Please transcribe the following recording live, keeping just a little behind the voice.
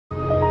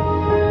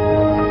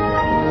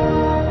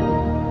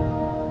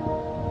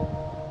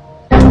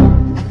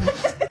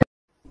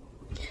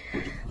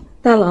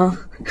大郎，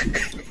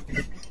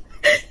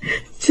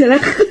起来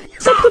喝。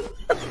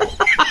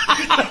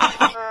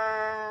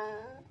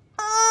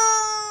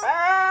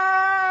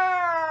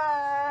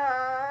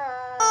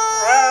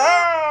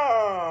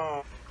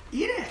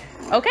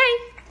Okay.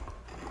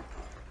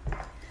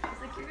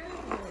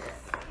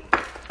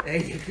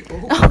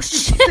 Oh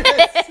shit!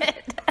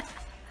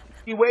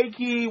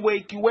 Wakey,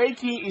 wakey,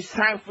 wakey, it's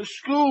time for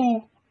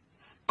school.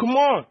 Come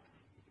on.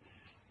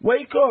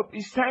 Wake up,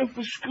 it's time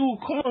for school.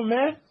 Come on,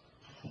 man.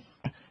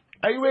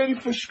 Are you ready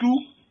for school?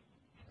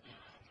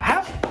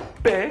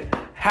 Happy,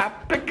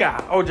 happy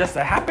guy. Oh, just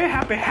a happy,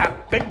 happy,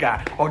 happy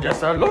guy. Oh,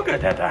 just a look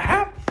at that, a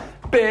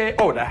happy,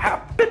 oh, the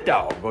happy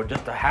dog. Oh,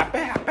 just a happy,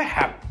 happy,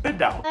 happy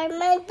dog. I'm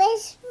my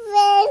best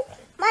friend,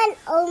 my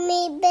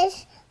only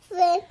best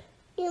friend.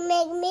 You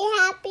make me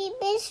happy,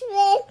 best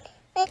friend.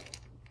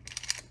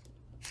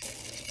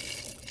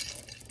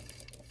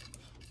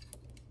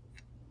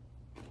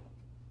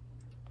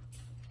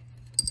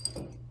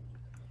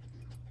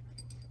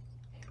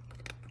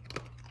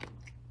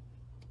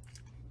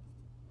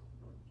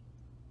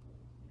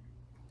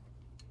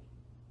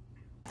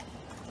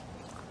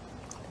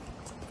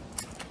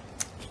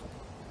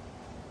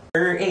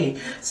 Hey,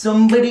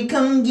 somebody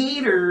come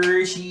get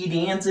her, she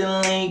dancing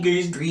like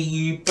a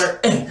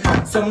stripper.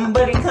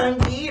 Somebody come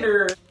get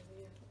her.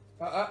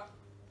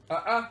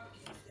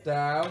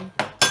 Down.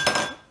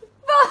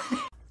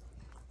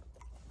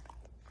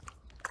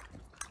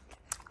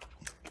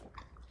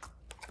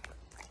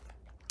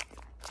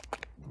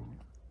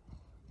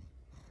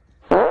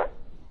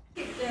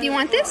 Do you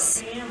want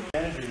this?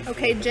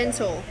 Okay,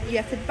 gentle. You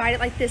have to bite it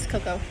like this,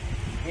 Coco.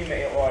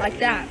 Like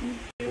that.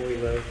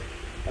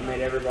 I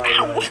made everybody.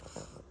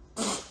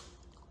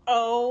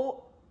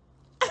 Oh.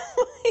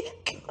 Oh my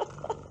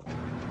god.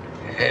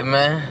 Hey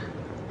man,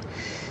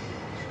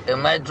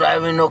 am I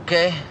driving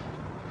okay?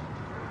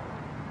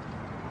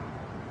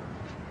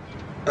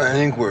 I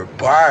think we're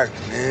parked,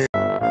 man.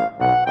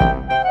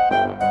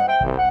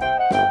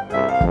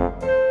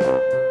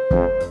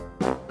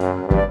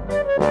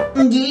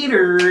 Get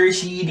her,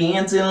 she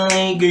dancing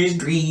like a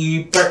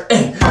stripper.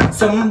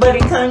 Somebody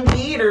come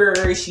get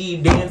her, she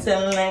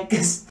dancing like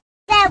a stripper.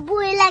 That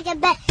booty like a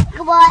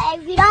basketball.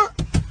 If you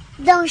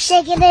don't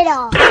shake it at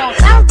all.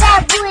 Bounce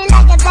that booty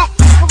like a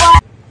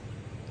basketball.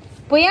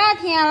 不要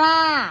舔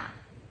啦！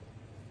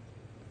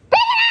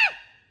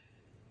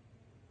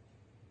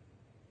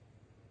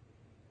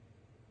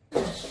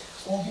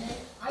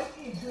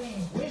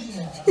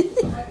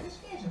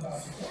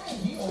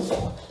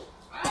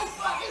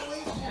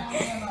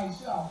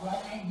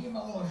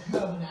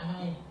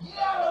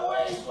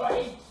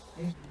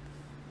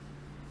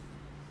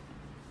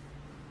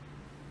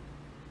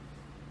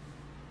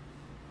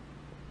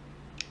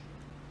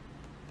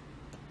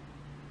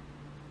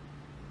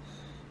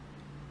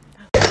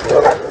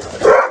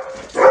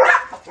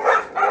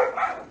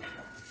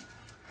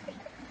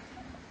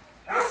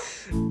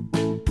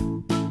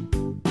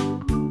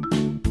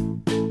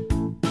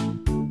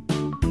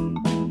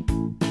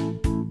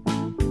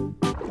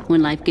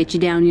 When life gets you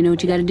down, you know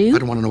what you gotta do? I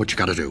don't want to know what you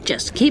gotta do.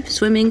 Just keep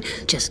swimming,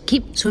 just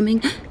keep swimming,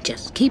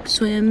 just keep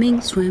swimming,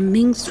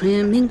 swimming,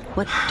 swimming.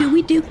 What do?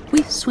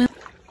 We swim.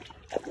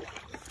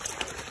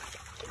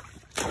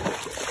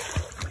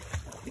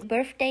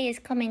 Birthday is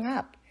coming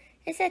up.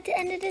 It's at the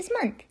end of this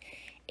month.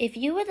 If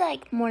you would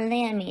like more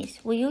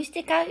lammies, will you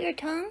stick out your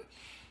tongue?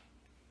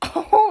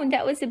 Oh,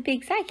 that was a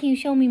big sigh. Can you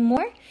show me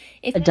more?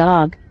 A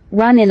dog.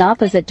 Run in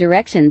opposite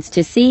directions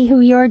to see who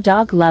your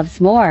dog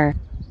loves more.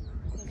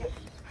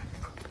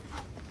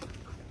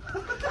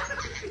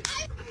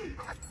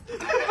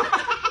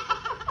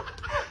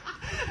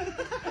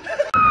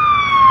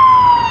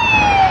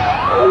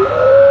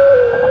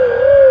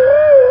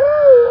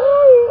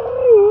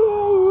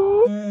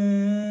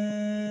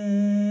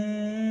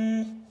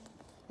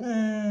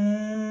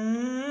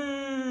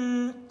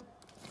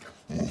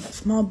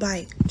 Small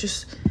bite,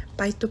 just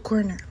bite the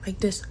corner like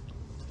this.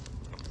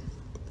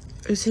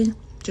 You see?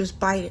 Just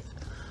bite it.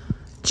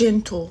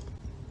 Gentle.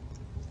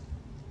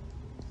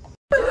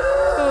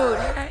 Dude,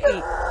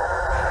 hey.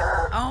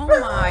 Oh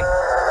my.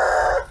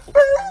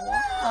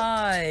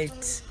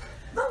 What?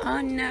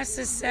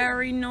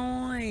 Unnecessary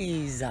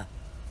noise.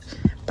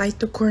 Bite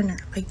the corner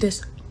like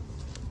this.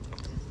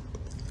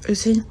 You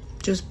see?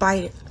 Just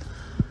bite it.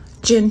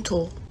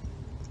 Gentle.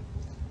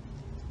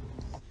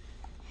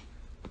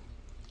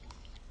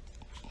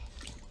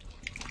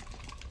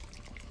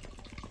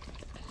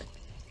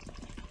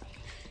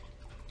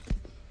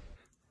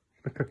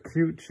 Look how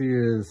cute she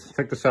is.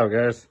 Check this out,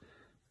 guys.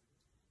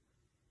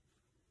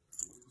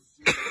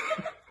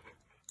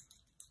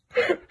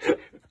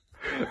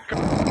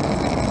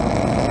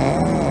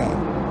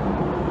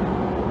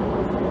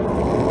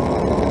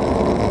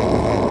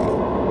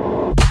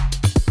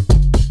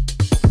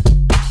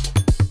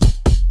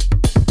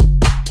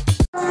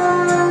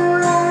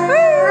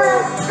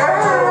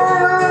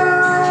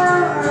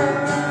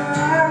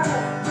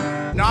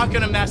 Not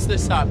gonna mess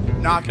this up.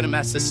 Not gonna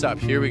mess this up.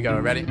 Here we go.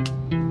 Ready?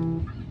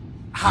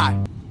 Hi.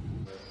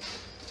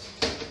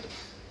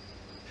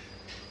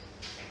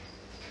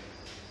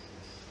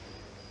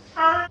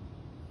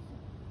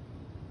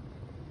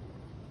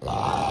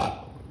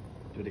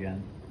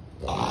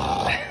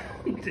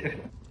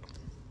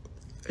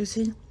 You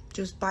see?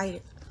 Just bite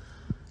it.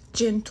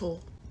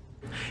 Gentle.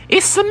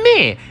 It's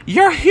me,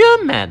 you're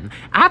human.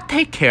 I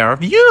take care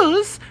of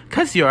yous,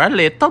 cause you're a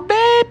little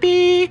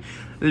baby.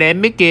 Let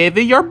me give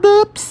you your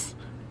boops.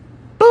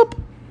 Boop.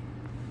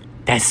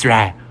 That's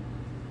right.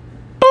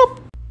 Boop.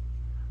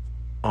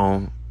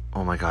 Oh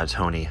my God,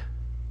 Tony.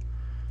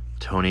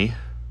 Tony,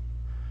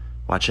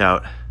 watch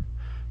out.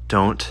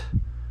 Don't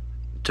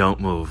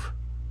move.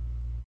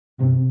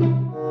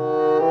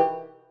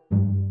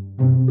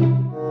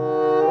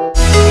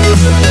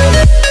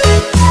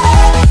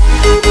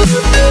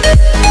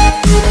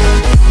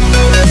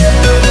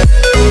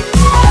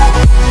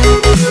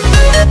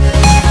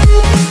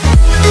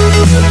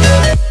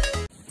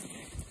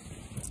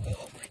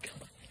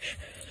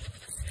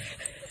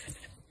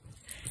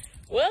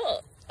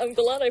 Well, I'm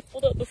glad I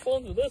pulled out the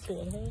phone for this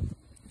one, huh?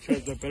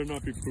 Chaz, that better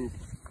not be poop.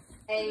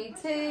 Hey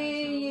to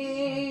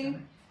you.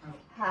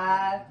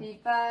 Happy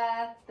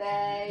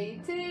birthday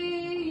to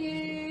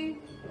you.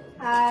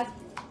 Happy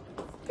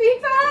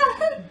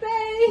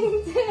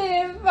birthday,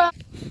 dear.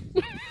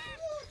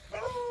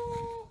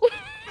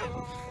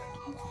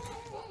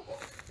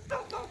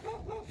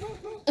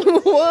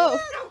 Whoa.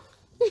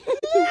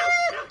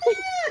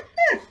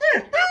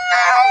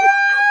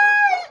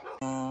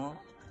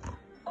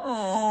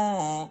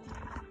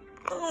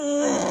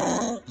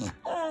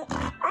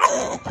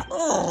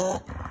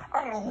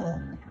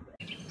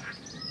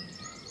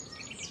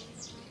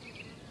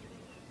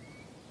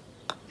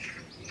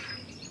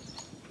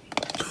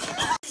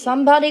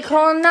 Somebody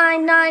call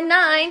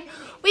 999.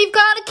 We've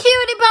got a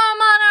cutie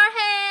bomb on our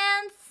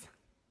hands.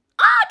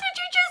 Ah, did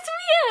you just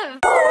live?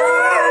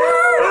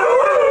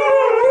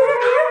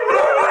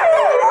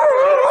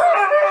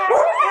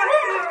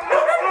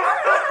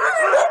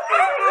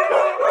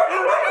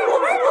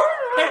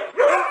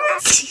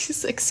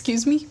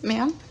 Excuse me,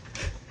 ma'am?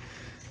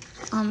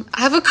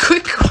 I have a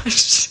quick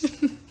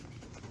question.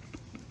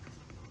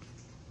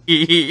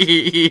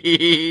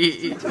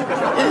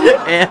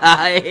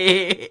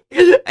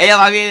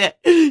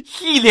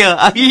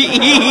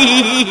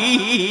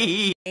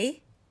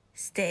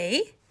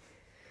 Stay.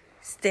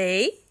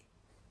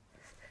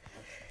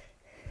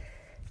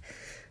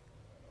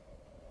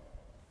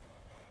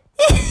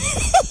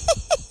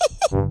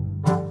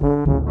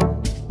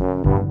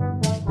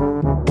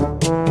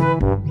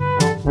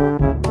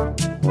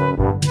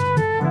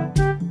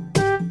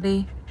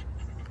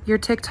 Your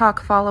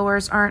TikTok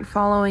followers aren't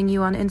following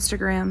you on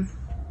Instagram.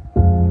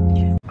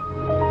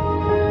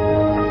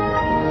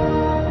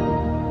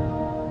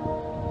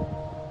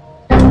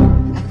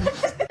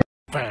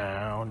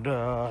 Found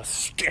a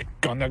stick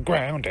on the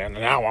ground and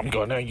now I'm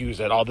gonna use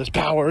it. All this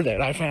power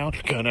that I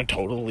found, gonna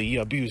totally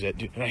abuse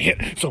it. And I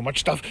hit so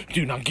much stuff,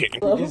 do not get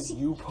Is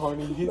you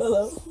party?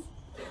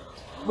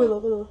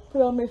 Willow, put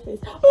it on my face.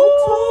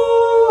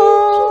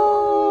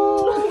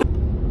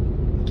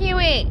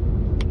 Kiwi.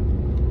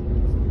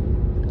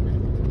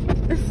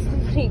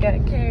 Somebody got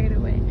carried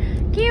away.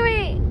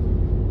 Kiwi.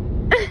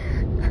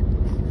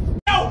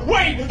 No,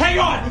 wait, hang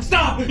on,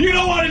 stop, you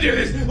don't want to do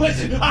this.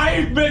 Listen,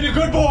 I've been a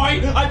good boy,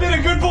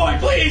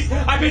 please.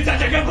 I've been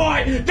such a good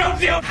boy,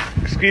 don't you?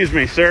 Excuse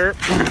me, sir.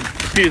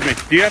 Excuse me.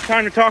 Do you have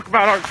time to talk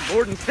about our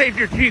Lord and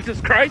Savior Jesus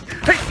Christ?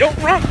 Hey, don't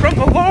run from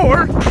the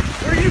Lord.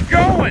 Where are you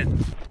going?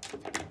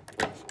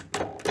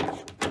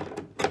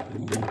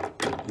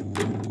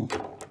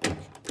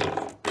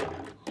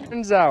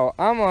 Turns out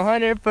I'm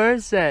 100%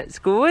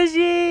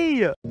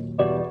 squishy.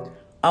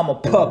 I'm a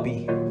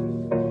puppy.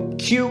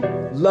 Cute,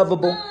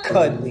 lovable,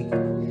 cuddly.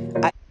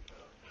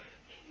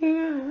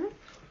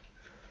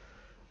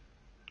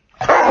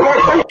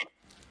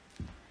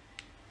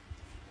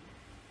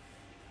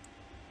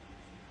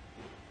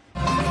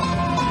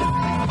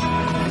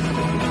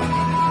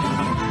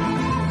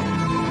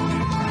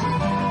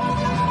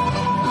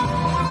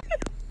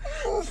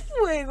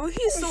 Wait, well,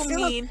 he's so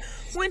mean.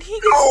 When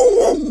he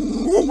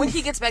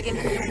gets back in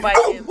here, bite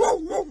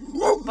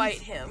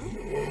him.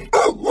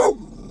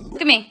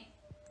 Look at me.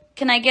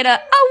 Can I get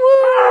a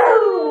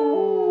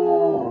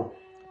woo?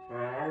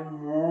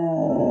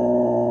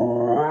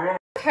 What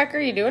the heck are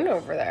you doing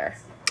over there?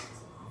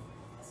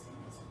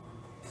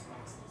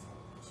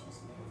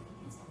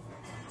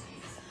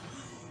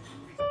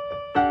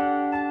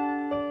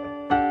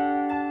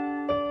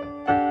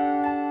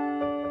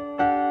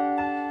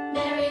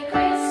 Merry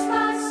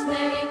Christmas,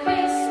 Merry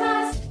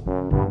Christmas.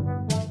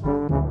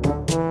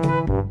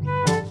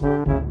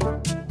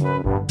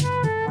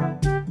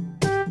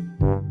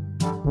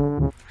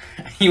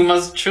 You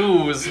must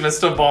choose,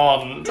 Mr.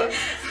 Bond.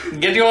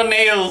 Get your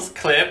nails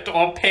clipped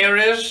or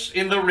perish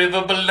in the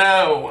river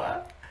below.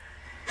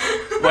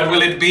 What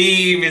will it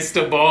be,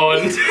 Mr.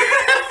 Bond?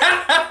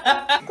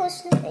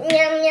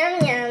 Yum, yum,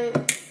 yum.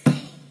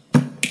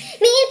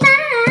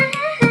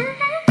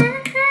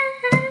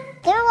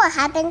 You know what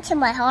happened to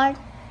my heart?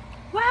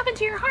 What happened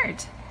to your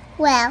heart?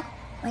 Well,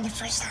 when the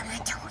first time I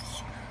told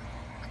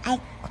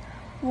you,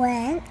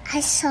 when I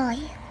saw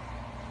you,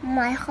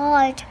 my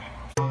heart.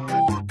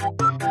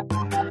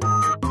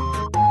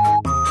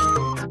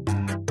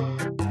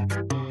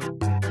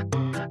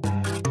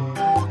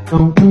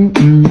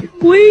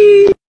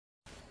 Wee!